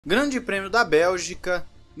Grande Prêmio da Bélgica,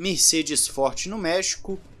 Mercedes forte no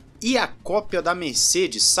México e a cópia da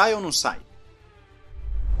Mercedes sai ou não sai?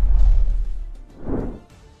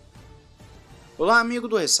 Olá amigo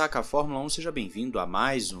do Ressaca Fórmula 1, seja bem-vindo a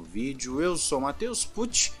mais um vídeo. Eu sou o Matheus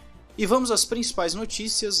Pucci e vamos às principais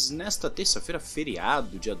notícias nesta terça-feira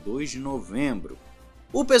feriado, dia 2 de novembro.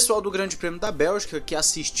 O pessoal do Grande Prêmio da Bélgica que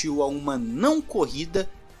assistiu a uma não corrida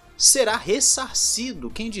será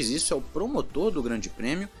ressarcido. Quem diz isso é o promotor do Grande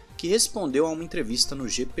Prêmio, que respondeu a uma entrevista no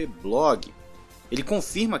GP Blog. Ele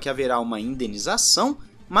confirma que haverá uma indenização,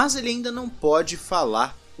 mas ele ainda não pode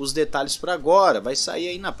falar os detalhes por agora, vai sair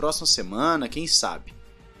aí na próxima semana, quem sabe.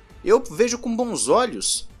 Eu vejo com bons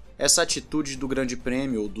olhos essa atitude do Grande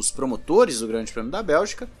Prêmio, ou dos promotores do Grande Prêmio da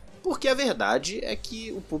Bélgica, porque a verdade é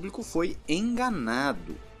que o público foi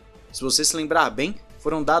enganado. Se você se lembrar bem,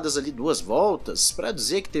 foram dadas ali 2 voltas para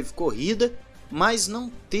dizer que teve corrida, mas não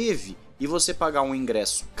teve. E você pagar um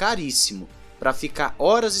ingresso caríssimo para ficar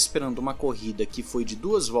horas esperando uma corrida que foi de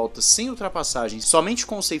 2 voltas sem ultrapassagem somente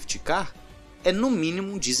com o safety car, é no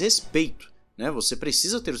mínimo um desrespeito, né? Você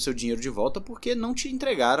precisa ter o seu dinheiro de volta porque não te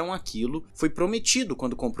entregaram aquilo, foi prometido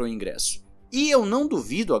quando comprou o ingresso. E eu não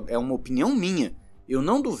duvido, é uma opinião minha, eu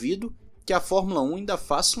não duvido que a Fórmula 1 ainda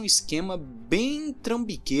faça um esquema bem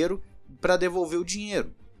trambiqueiro para devolver o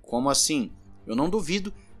dinheiro. Como assim? Eu não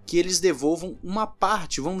duvido que eles devolvam uma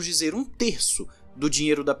parte, vamos dizer 1/3 do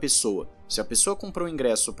dinheiro da pessoa. Se a pessoa comprou o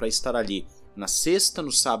ingresso para estar ali na sexta,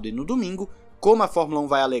 no sábado e no domingo, como a Fórmula 1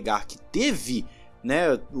 vai alegar que teve,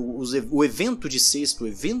 né, o evento de sexta, o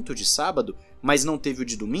evento de sábado, mas não teve o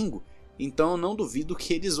de domingo, então eu não duvido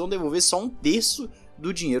que eles vão devolver só 1/3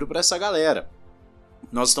 do dinheiro para essa galera.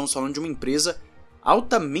 Nós estamos falando de uma empresa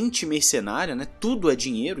altamente mercenária, né? Tudo é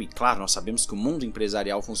dinheiro, e claro, nós sabemos que o mundo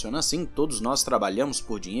empresarial funciona assim, todos nós trabalhamos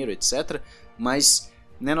por dinheiro, etc. Mas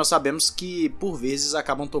né, nós sabemos que por vezes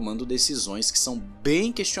acabam tomando decisões que são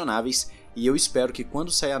bem questionáveis, e eu espero que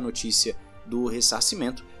quando sair a notícia do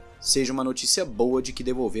ressarcimento, seja uma notícia boa de que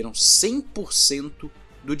devolveram 100%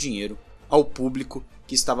 do dinheiro ao público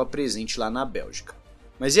que estava presente lá na Bélgica.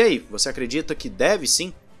 Mas e aí, você acredita que deve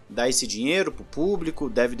sim dar esse dinheiro para o público,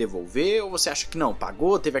 deve devolver, ou você acha que não,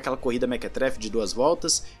 pagou, teve aquela corrida mequetrefe de 2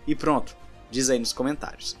 voltas e pronto? Diz aí nos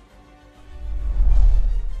comentários.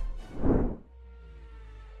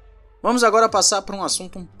 Vamos agora passar para um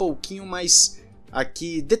assunto um pouquinho mais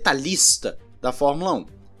aqui detalhista da Fórmula 1.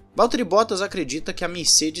 Valtteri Bottas acredita que a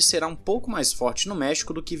Mercedes será um pouco mais forte no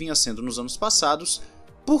México do que vinha sendo nos anos passados,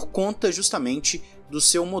 por conta justamente do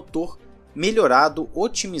seu motor melhorado,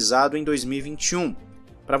 otimizado em 2021.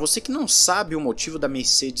 Para você que não sabe o motivo da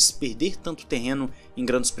Mercedes perder tanto terreno em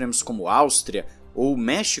grandes prêmios como Áustria ou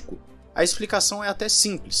México, a explicação é até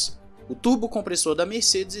simples. O turbocompressor da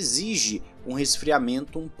Mercedes exige um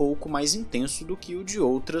resfriamento um pouco mais intenso do que o de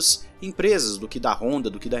outras empresas, do que da Honda,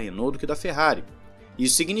 do que da Renault, do que da Ferrari.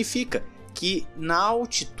 Isso significa que na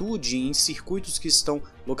altitude, em circuitos que estão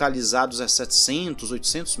localizados a 700,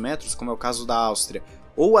 800 metros, como é o caso da Áustria,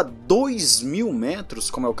 ou a 2.000 metros,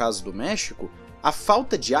 como é o caso do México, a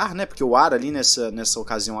falta de ar, né, porque o ar ali nessa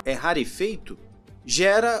ocasião é rarefeito,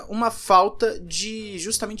 gera uma falta de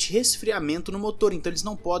justamente resfriamento no motor. Então eles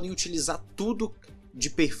não podem utilizar tudo de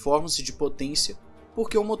performance, de potência,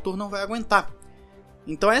 porque o motor não vai aguentar.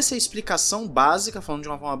 Então essa é a explicação básica, falando de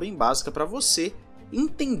uma forma bem básica, para você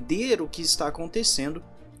entender o que está acontecendo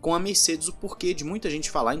com a Mercedes, o porquê de muita gente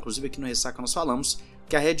falar, inclusive aqui no Ressaca nós falamos,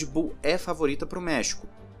 que a Red Bull é favorita para o México.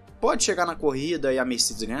 Pode chegar na corrida e a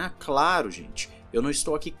Mercedes ganhar? Claro, gente. Eu não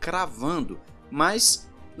estou aqui cravando, mas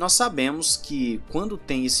nós sabemos que quando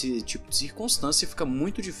tem esse tipo de circunstância fica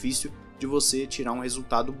muito difícil de você tirar um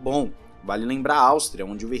resultado bom. Vale lembrar a Áustria,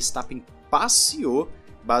 onde o Verstappen passeou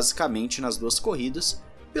basicamente nas 2 corridas,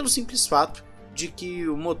 pelo simples fato de que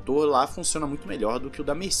o motor lá funciona muito melhor do que o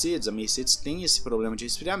da Mercedes. A Mercedes tem esse problema de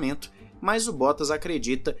resfriamento, mas o Bottas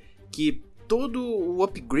acredita que todo o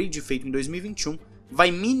upgrade feito em 2021 vai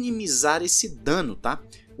minimizar esse dano, tá?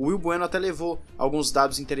 O Will Bueno até levou alguns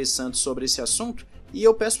dados interessantes sobre esse assunto, e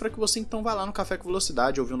eu peço para que você então vá lá no Café com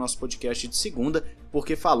Velocidade ouvir o nosso podcast de segunda,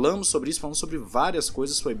 porque falamos sobre isso, falamos sobre várias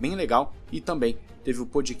coisas, foi bem legal, e também teve o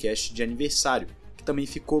podcast de aniversário, que também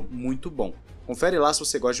ficou muito bom. Confere lá se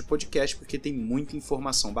você gosta de podcast, porque tem muita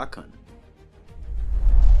informação bacana.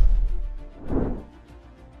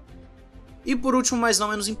 E por último, mas não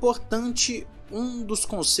menos importante, um dos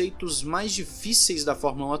conceitos mais difíceis da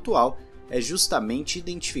Fórmula 1 atual é justamente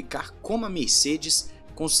identificar como a Mercedes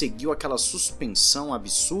conseguiu aquela suspensão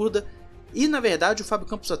absurda, e na verdade o Fábio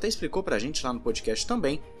Campos até explicou pra gente lá no podcast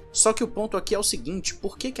também, só que o ponto aqui é o seguinte: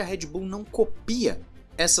 por que a Red Bull não copia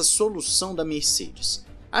essa solução da Mercedes?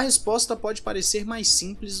 A resposta pode parecer mais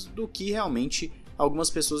simples do que realmente algumas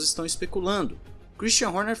pessoas estão especulando. Christian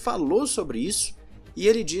Horner falou sobre isso e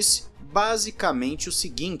ele disse basicamente o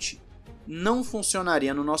seguinte: não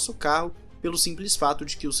funcionaria no nosso carro pelo simples fato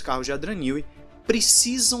de que os carros de Adranil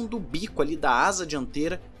precisam do bico ali da asa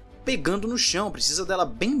dianteira pegando no chão, precisa dela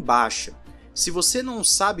bem baixa. Se você não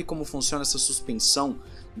sabe como funciona essa suspensão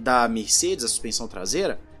da Mercedes, a suspensão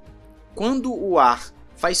traseira, quando o ar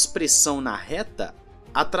faz pressão na reta,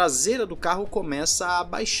 a traseira do carro começa a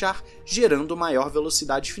baixar, gerando maior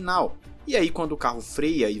velocidade final. E aí quando o carro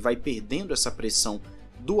freia e vai perdendo essa pressão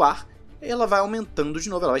do ar, ela vai aumentando de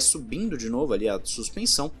novo, ela vai subindo de novo ali a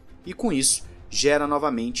suspensão, e com isso gera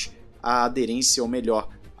novamente a aderência, ou melhor,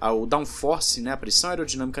 o downforce, né, a pressão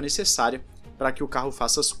aerodinâmica necessária para que o carro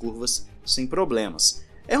faça as curvas sem problemas.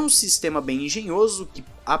 É um sistema bem engenhoso, que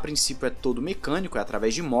a princípio é todo mecânico, é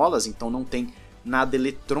através de molas, então não tem nada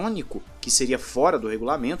eletrônico, que seria fora do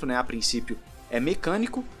regulamento, né? A princípio é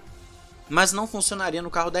mecânico, mas não funcionaria no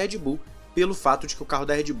carro da Red Bull, pelo fato de que o carro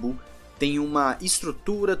da Red Bull tem uma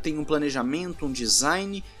estrutura, tem um planejamento, um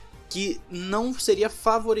design que não seria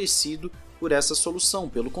favorecido por essa solução,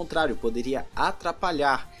 pelo contrário, poderia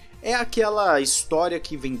atrapalhar. É aquela história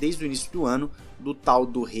que vem desde o início do ano, do tal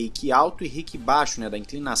do reiki alto e reiki baixo, né? Da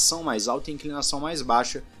inclinação mais alta e inclinação mais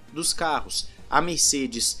baixa dos carros. A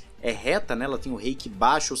Mercedes é reta, né? Ela tem o reiki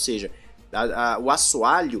baixo, ou seja, o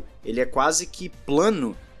assoalho ele é quase que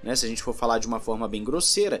plano, né? Se a gente for falar de uma forma bem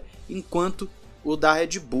grosseira, enquanto o da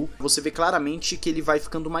Red Bull, você vê claramente que ele vai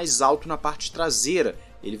ficando mais alto na parte traseira,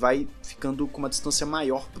 ele vai ficando com uma distância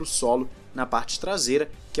maior para o solo na parte traseira,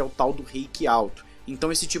 que é o tal do reiki alto.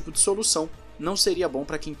 Então esse tipo de solução não seria bom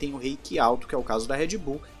para quem tem o reiki alto, que é o caso da Red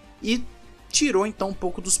Bull, e tirou então um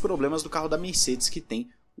pouco dos problemas do carro da Mercedes, que tem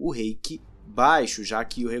o reiki baixo, já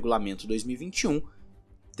que o regulamento 2021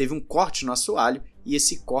 teve um corte no assoalho e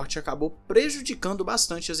esse corte acabou prejudicando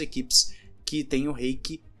bastante as equipes que têm o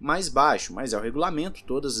reiki mais baixo, mas é o regulamento,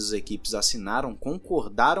 todas as equipes assinaram,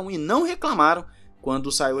 concordaram e não reclamaram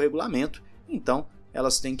quando saiu o regulamento, então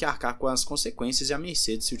elas têm que arcar com as consequências, e a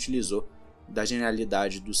Mercedes se utilizou da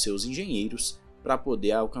genialidade dos seus engenheiros para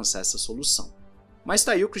poder alcançar essa solução. Mas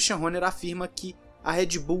tá aí, o Christian Horner afirma que a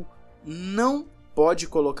Red Bull não pode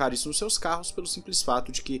colocar isso nos seus carros pelo simples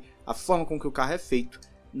fato de que a forma com que o carro é feito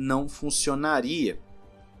não funcionaria.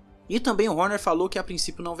 E também o Horner falou que a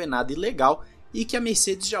princípio não vê nada ilegal e que a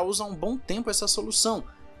Mercedes já usa há um bom tempo essa solução,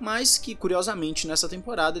 mas que curiosamente nessa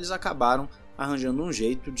temporada eles acabaram arranjando um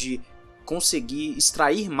jeito de conseguir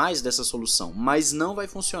extrair mais dessa solução, mas não vai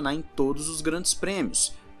funcionar em todos os grandes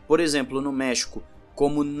prêmios. Por exemplo, no México,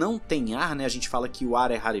 como não tem ar, né, a gente fala que o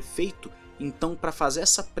ar é rarefeito, então para fazer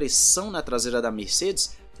essa pressão na traseira da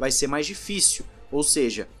Mercedes vai ser mais difícil, ou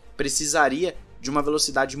seja, precisaria de uma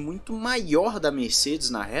velocidade muito maior da Mercedes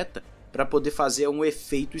na reta para poder fazer um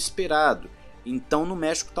efeito esperado. Então no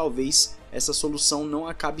México talvez essa solução não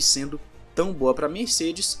acabe sendo tão boa para a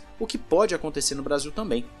Mercedes, o que pode acontecer no Brasil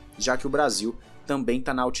também, já que o Brasil também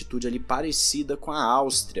está na altitude ali parecida com a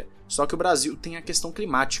Áustria. Só que o Brasil tem a questão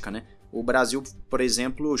climática, né? O Brasil, por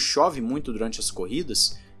exemplo, chove muito durante as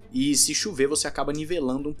corridas e se chover você acaba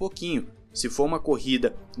nivelando um pouquinho. Se for uma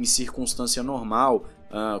corrida em circunstância normal,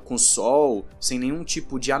 com sol, sem nenhum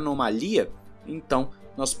tipo de anomalia, então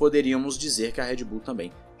nós poderíamos dizer que a Red Bull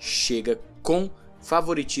também chega com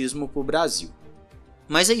favoritismo para o Brasil.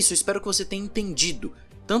 Mas é isso, eu espero que você tenha entendido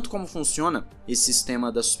tanto como funciona esse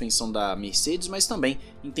sistema da suspensão da Mercedes, mas também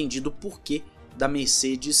entendido o porquê da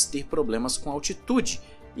Mercedes ter problemas com altitude.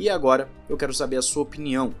 E agora eu quero saber a sua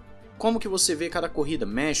opinião. Como que você vê cada corrida?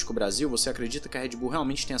 México, Brasil, você acredita que a Red Bull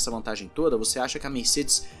realmente tem essa vantagem toda? Você acha que a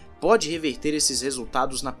Mercedes pode reverter esses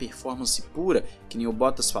resultados na performance pura, que nem o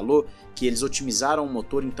Bottas falou, que eles otimizaram o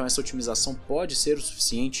motor, então essa otimização pode ser o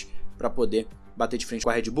suficiente para poder bater de frente com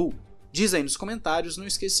a Red Bull? Diz aí nos comentários, não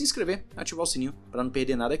esqueça de se inscrever, ativar o sininho para não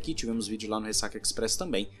perder nada aqui. Tivemos vídeo lá no Ressaca Express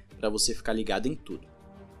também, para você ficar ligado em tudo.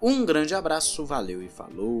 Um grande abraço, valeu e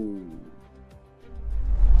falou!